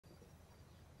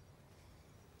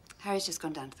Harry's just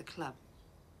gone down to the club.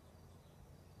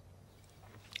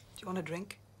 Do you want a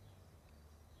drink?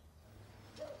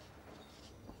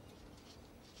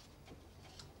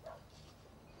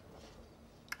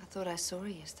 I thought I saw her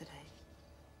yesterday.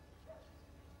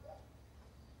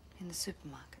 In the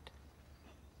supermarket.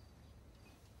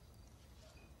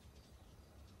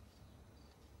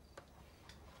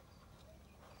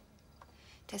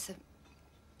 Tessa,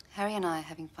 Harry and I are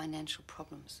having financial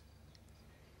problems.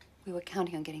 We were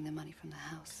counting on getting the money from the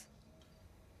house.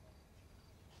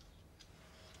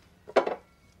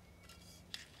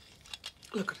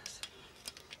 Look at us.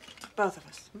 Both of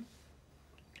us.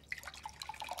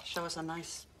 Show us a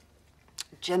nice,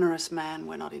 generous man,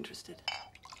 we're not interested.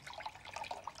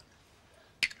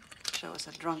 Show us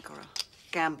a drunk or a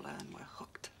gambler and we're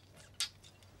hooked.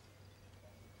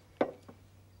 Are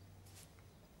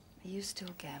you still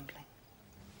gambling?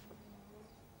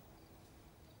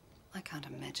 I can't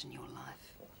imagine your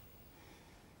life.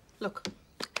 Look,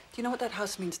 do you know what that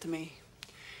house means to me?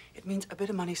 It means a bit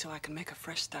of money so I can make a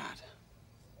fresh start.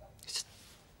 It's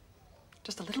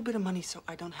just a little bit of money so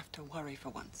I don't have to worry for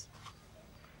once.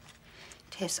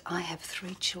 Tess, I have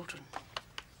 3 children.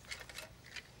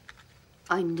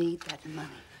 I need that money.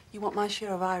 You want my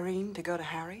share of Irene to go to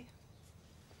Harry?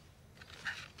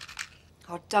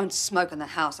 Oh, don't smoke in the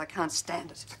house. I can't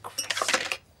stand it. It's crazy.